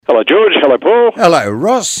Hello, George. Hello, Paul. Hello,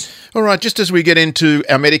 Ross. All right, just as we get into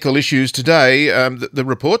our medical issues today, the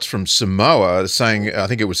reports from Samoa are saying, I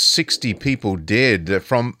think it was 60 people dead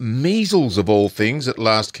from measles of all things at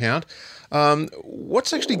last count.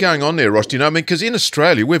 What's actually going on there, Ross? Do you know? I mean, because in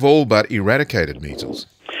Australia, we've all but eradicated measles.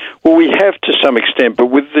 Well, we have to some extent, but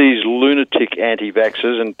with these lunatic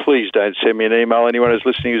anti-vaxxers, and please don't send me an email, anyone who's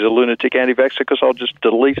listening who's a lunatic anti-vaxxer, because I'll just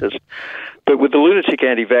delete it. But with the lunatic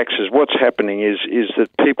anti-vaxxers, what's happening is that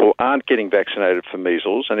people aren't getting vaccinated for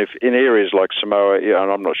measles, and if in areas like Samoa,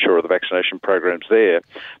 and I'm not sure of the vaccination programs there,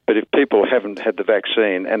 but if people haven't had the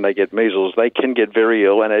vaccine and they get measles, they can get very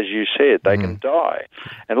ill, and as you said, they can die.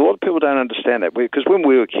 And a lot of people don't understand that, because when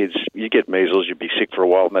we were kids, you get measles, you'd be sick for a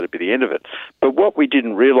while, and that'd be the end of it. But what we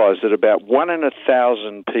didn't realise that about 1 in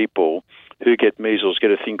 1,000 people who get measles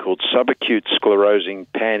get a thing called subacute sclerosing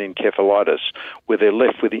panencephalitis, where they're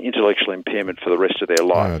left with the intellectual impairment for the rest of their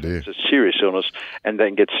life. It's a serious illness, and they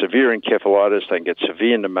can get severe encephalitis, they can get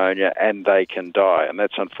severe pneumonia, and they can die. And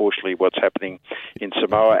that's unfortunately what's happening in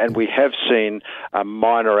Samoa. And we have seen a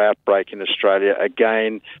minor outbreak in Australia,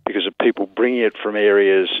 again, because of people bringing it from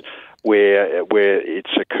areas where it's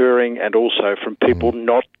occurring, and also from people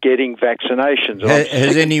not getting vaccinations.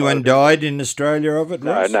 Has anyone died in Australia of it,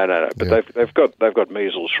 Ross? No. But they've got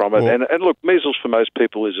measles from it, and look, measles for most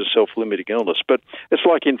people is a self-limiting illness. But it's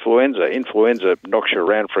like influenza. Influenza knocks you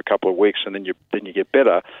around for a couple of weeks, and then you get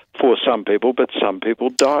better for some people. But some people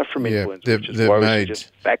die from influenza, which is why we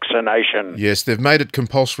suggest vaccination. Yes, they've made it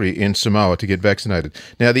compulsory in Samoa to get vaccinated.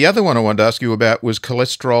 Now, the other one I wanted to ask you about was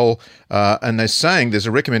cholesterol, and they're saying there's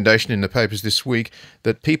a recommendation in the papers this week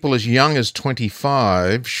that people as young as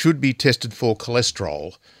 25 should be tested for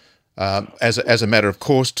cholesterol as a matter of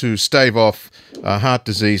course to stave off heart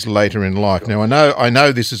disease later in life. Now, I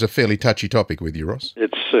know this is a fairly touchy topic with you, Ross.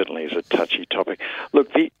 It certainly is a touchy topic. Look,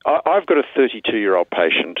 I've got a 32-year-old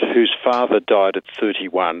patient whose father died at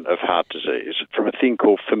 31 of heart disease from a thing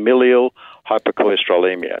called familial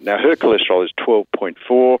hypercholesterolemia. Now, her cholesterol is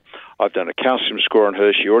 12.4. I've done a calcium score on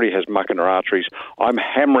her. She already has muck in her arteries. I'm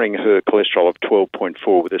hammering her cholesterol of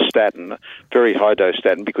 12.4 with a statin, very high-dose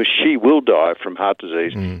statin, because she will die from heart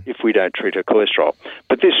disease if we don't treat her cholesterol.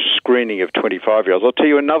 But this screening of 25-year-olds, I'll tell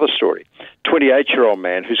you another story. 28-year-old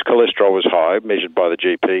man whose cholesterol was high, measured by the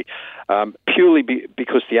GP, purely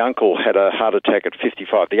because the uncle had a heart attack at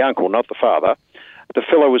 55. The uncle, not the father. The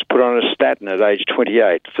fellow was put on a statin at age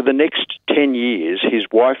 28. For the next 10 years, his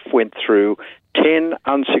wife went through 10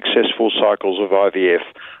 unsuccessful cycles of IVF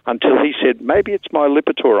until he said, maybe it's my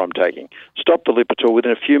Lipitor I'm taking. Stop the Lipitor.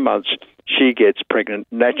 Within a few months, she gets pregnant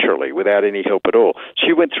naturally without any help at all.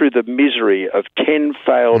 She went through the misery of 10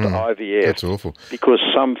 failed IVF. That's awful. Because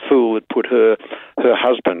some fool had put her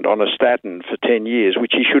husband on a statin for 10 years,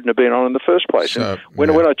 which he shouldn't have been on in the first place. So,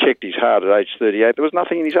 and when I checked his heart at age 38, there was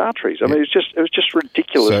nothing in his arteries. I mean, it was just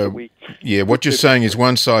ridiculous. So, that what you're saying is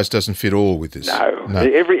one size doesn't fit all with this. No.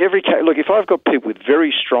 Every case, look, if I've got people with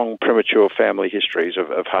very strong premature family histories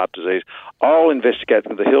of heart disease, I'll investigate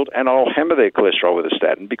them to the hilt and I'll hammer their cholesterol with a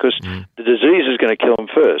statin because the disease is going to kill them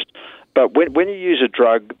first. But when you use a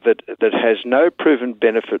drug that has no proven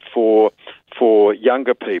benefit for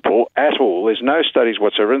younger people at all, there's no studies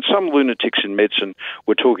whatsoever, and some lunatics in medicine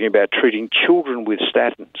were talking about treating children with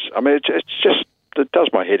statins. I mean, it's just, it does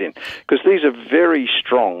my head in, because these are very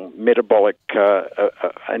strong metabolic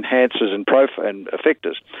enhancers and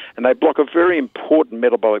effectors, and they block a very important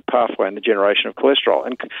metabolic pathway in the generation of cholesterol.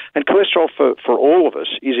 And cholesterol for all of us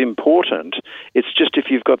is important. It's just if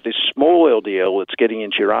you've got this small LDL that's getting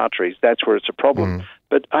into your arteries, that's where it's a problem.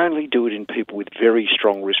 But only do it in people with very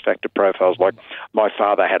strong risk factor profiles, like my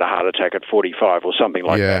father had a heart attack at 45 or something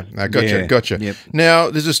like that. Yeah, gotcha. Yep. Now,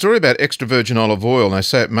 there's a story about extra virgin olive oil, and they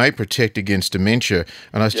say it may protect against dementia.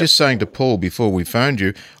 And I was just saying to Paul before we phoned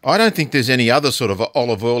you, I don't think there's any other sort of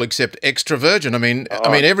olive oil except extra virgin. I mean,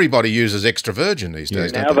 everybody uses extra virgin these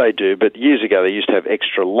days, don't they? Now they do, but years ago they used to have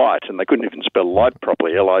extra light, and they couldn't even spell light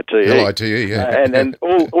properly, L-I-T-E. L-I-T-E, yeah. And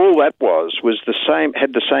all that was the same,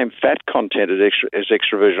 had the same fat content as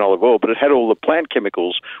extra virgin olive oil, but it had all the plant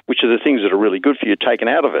chemicals, which are the things that are really good for you, taken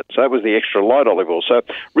out of it. So that was the extra light olive oil. So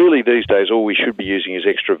really these days all we should be using is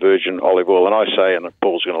extra virgin olive oil. And I say, and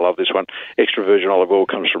Paul's going to love this one, extra virgin olive oil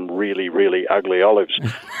comes from really, really ugly olives.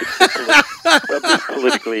 It's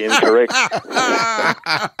politically incorrect.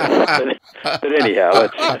 but anyhow,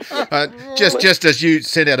 just as you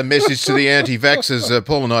sent out a message to the anti-vaxxers,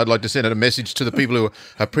 Paul and I'd like to send out a message to the people who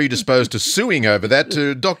are predisposed to suing over that.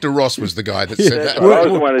 To Dr. Ross was the guy that said that. I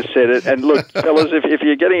was the one who said it. And look, fellas, if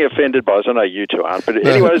you're getting offended by us, I know you two aren't, but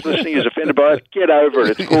anyone who's listening who's offended by it, get over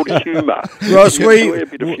it. It's called humour. Ross,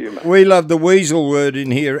 we love the weasel word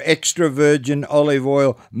in here. Extra virgin olive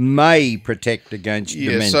oil may protect against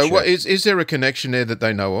dementia. So is there a connection there that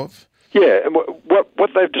they know of? Yeah, and what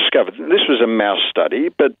they've discovered, this was a mouse study,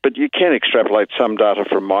 but you can extrapolate some data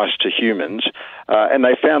from mice to humans, and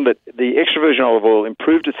they found that the extra virgin olive oil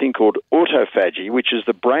improved a thing called autophagy, which is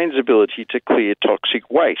the brain's ability to clear toxic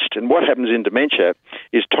waste. And what happens in dementia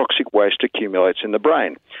is toxic waste accumulates in the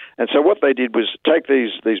brain. And so what they did was take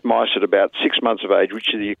these mice at about 6 months of age,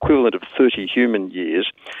 which is the equivalent of 30 human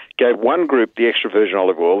years, gave one group the extra virgin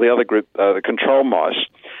olive oil, the other group the control mice,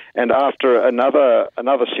 and after another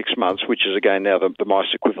 6 months, which is again now the mice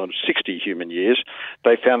equivalent of 60 human years,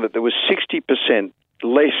 they found that there was 60%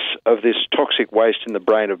 less of this toxic waste in the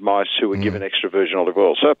brain of mice who were given extra virgin olive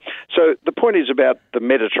oil. So the point is about the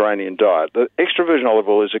Mediterranean diet. The extra virgin olive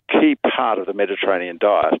oil is a key part of the Mediterranean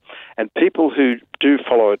diet, and people who do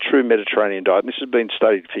follow a true Mediterranean diet, and this has been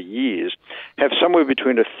studied for years, have somewhere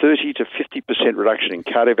between a 30 to 50% reduction in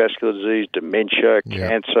cardiovascular disease, dementia,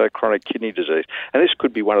 cancer, chronic kidney disease. And this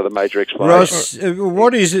could be one of the major explanations. Ross,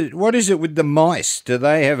 what is it with the mice? Do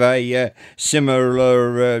they have a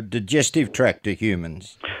similar digestive tract to humans?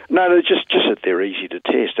 No, they're just that they're easy to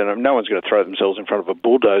test, and no one's going to throw themselves in front of a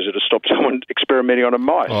bulldozer to stop someone experimenting on a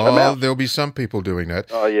mouse. Oh, there'll be some people doing that.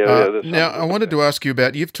 Oh, yeah. Now, I wanted to ask you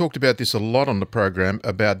about, you've talked about this a lot on the program,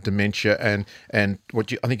 about dementia and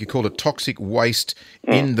what I think you called it toxic waste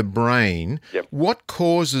in the brain. Yep. What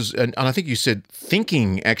causes, and I think you said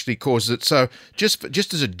thinking actually causes it, so just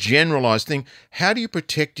as a generalised thing, how do you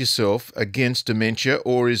protect yourself against dementia,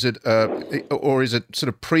 or is it sort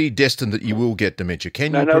of predestined that you will get dementia?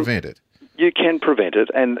 Can you prevent it? You can prevent it,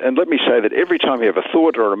 and let me say that every time you have a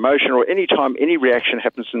thought or an emotion, or any time any reaction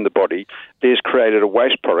happens in the body, there's created a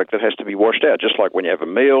waste product that has to be washed out. Just like when you have a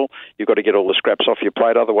meal, you've got to get all the scraps off your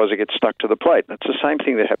plate, otherwise it gets stuck to the plate. And it's the same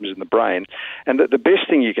thing that happens in the brain. And the best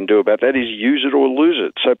thing you can do about that is use it or lose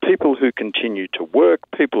it. So people who continue to work,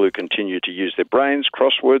 people who continue to use their brains,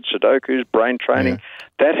 crosswords, Sudokus, brain training,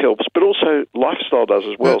 that helps, but also lifestyle does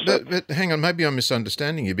as well. But hang on, maybe I'm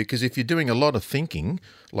misunderstanding you, because if you're doing a lot of thinking,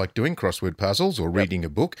 like doing crossword puzzles or reading a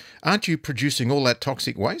book, aren't you producing all that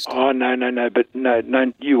toxic waste? Oh, no,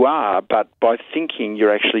 you are, but by thinking,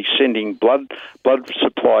 you're actually sending blood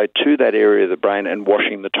supply to that area of the brain and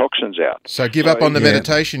washing the toxins out. So give up on the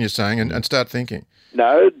meditation, you're saying, and start thinking.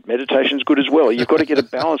 No, meditation's good as well. You've got to get a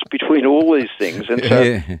balance between all these things. And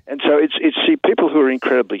so it's people who are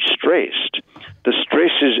incredibly stressed. The stress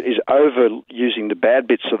is overusing the bad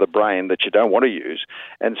bits of the brain that you don't want to use,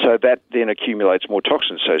 and so that then accumulates more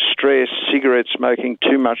toxins. So stress, cigarette smoking,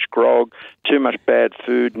 too much grog, too much bad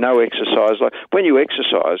food, no exercise. Like when you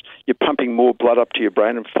exercise, you're pumping more blood up to your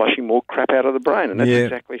brain and flushing more crap out of the brain, and that's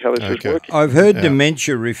exactly how this is working. I've heard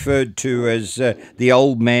dementia referred to as the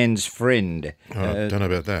old man's friend. Don't know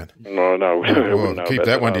about that. No. Well, keep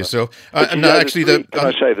that one to yourself. Can I say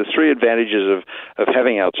the three advantages of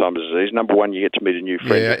having Alzheimer's disease? Number one, you get to meet a new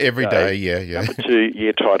friend. Yeah, every day. Number two,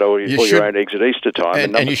 you get tied all your own eggs at Easter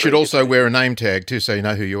time. And you should also wear a name tag too, so you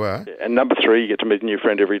know who you are. And number three, you get to meet a new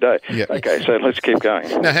friend every day. Yeah. Okay, so let's keep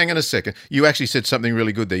going. Now, hang on a second. You actually said something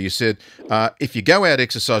really good there. You said if you go out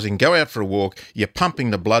exercising, go out for a walk, you're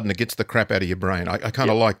pumping the blood and it gets the crap out of your brain. I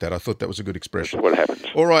kind of like that. I thought that was a good expression. That's what happens.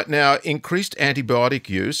 All right, now, increased antibiotic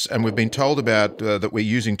use, and we've been told about that we're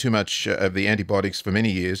using too much of the antibiotics for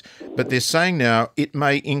many years, but they're saying now it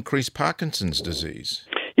may increase Parkinson's disease.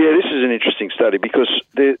 Yeah, this is an interesting study because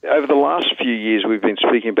over the last few years we've been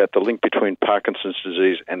speaking about the link between Parkinson's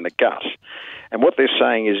disease and the gut. And what they're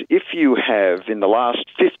saying is if you have, in the last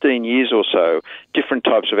 15 years or so, different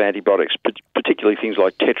types of antibiotics, particularly things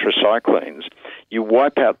like tetracyclines, you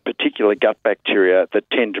wipe out particular gut bacteria that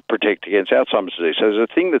tend to protect against Alzheimer's disease. So there's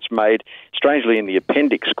a thing that's made, strangely, in the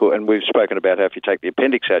appendix, and we've spoken about how if you take the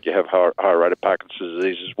appendix out, you have higher rate of Parkinson's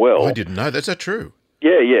disease as well. I didn't know. Is that true?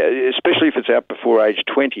 Yeah, especially if it's out before age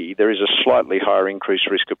 20, there is a slightly higher increased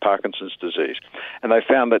risk of Parkinson's disease. And they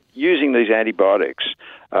found that using these antibiotics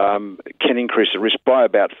can increase the risk by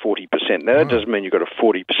about 40%. Now, that doesn't mean you've got a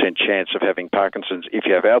 40% chance of having Parkinson's if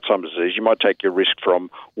you have Alzheimer's disease. You might take your risk from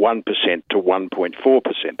 1% to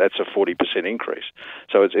 1.4%. That's a 40% increase.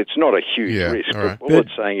 So it's not a huge risk. All right. But all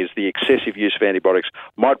it's saying is the excessive use of antibiotics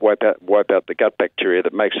might wipe out the gut bacteria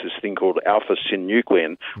that makes this thing called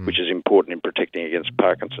alpha-synuclein, which is important in protecting against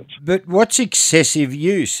Parkinson's. But what's excessive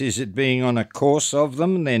use? Is it being on a course of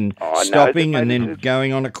them, then stopping and then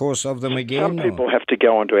going on a course of them again? Some people have to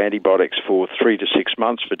go on on to antibiotics for 3 to 6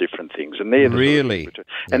 months for different things. And they're really,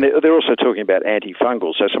 and they're also talking about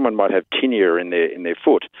antifungals. So someone might have tinea in their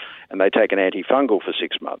foot, and they take an antifungal for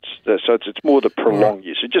 6 months. So it's more the prolonged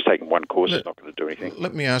use. So just taking one course is not going to do anything.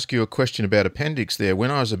 Let me ask you a question about appendix there.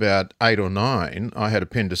 When I was about 8 or 9, I had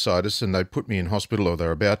appendicitis, and they put me in hospital, or they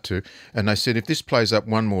were about to, and they said, if this plays up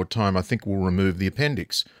one more time, I think we'll remove the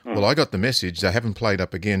appendix. Well, I got the message. They haven't played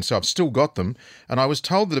up again, so I've still got them. And I was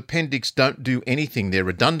told that appendix don't do anything. They're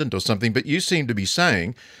redundant or something, but you seem to be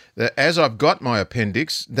saying that as I've got my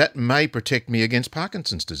appendix, that may protect me against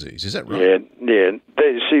Parkinson's disease. Is that right? Yeah.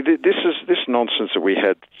 See, this nonsense that we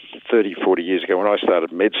had 30, 40 years ago when I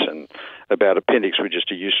started medicine about appendix were just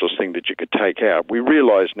a useless thing that you could take out. We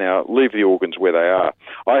realise now, leave the organs where they are.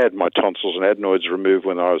 I had my tonsils and adenoids removed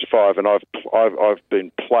when I was 5, and I've been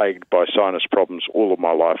plagued by sinus problems all of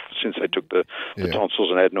my life since they took the tonsils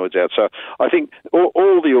and adenoids out. So I think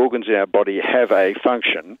all the organs in our body have a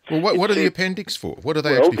function. Well, what are the appendix for? What are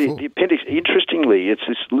they actually for? The appendix, interestingly, it's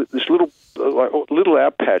this little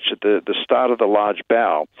out patch at the start of the large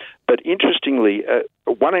bowel. But interestingly,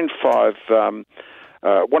 1 in 5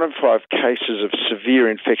 cases of severe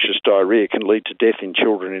infectious diarrhea can lead to death in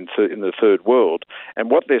children in the third world. And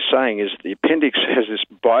what they're saying is the appendix has this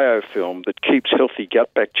biofilm that keeps healthy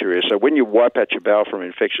gut bacteria. So when you wipe out your bowel from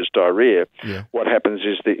infectious diarrhea, what happens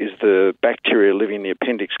is the bacteria living in the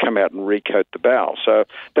appendix come out and recoat the bowel. So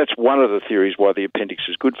that's one of the theories why the appendix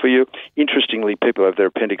is good for you. Interestingly, people who have their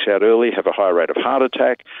appendix out early have a higher rate of heart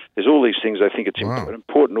attack. There's all these things. I think it's an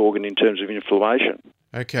important organ in terms of inflammation.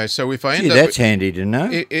 Okay, so if I that's handy to know.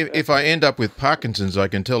 If I end up with Parkinson's, I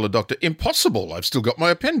can tell the doctor, impossible, I've still got my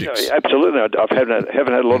appendix. Yeah, absolutely. I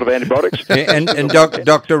haven't had a lot of antibiotics. and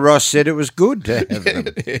Dr. Ross said it was good to have them.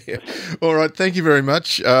 All right, thank you very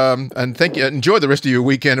much. And thank you. Enjoy the rest of your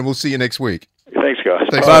weekend, and we'll see you next week. Thanks, guys.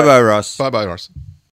 Bye-bye, Ross. Bye-bye, Ross.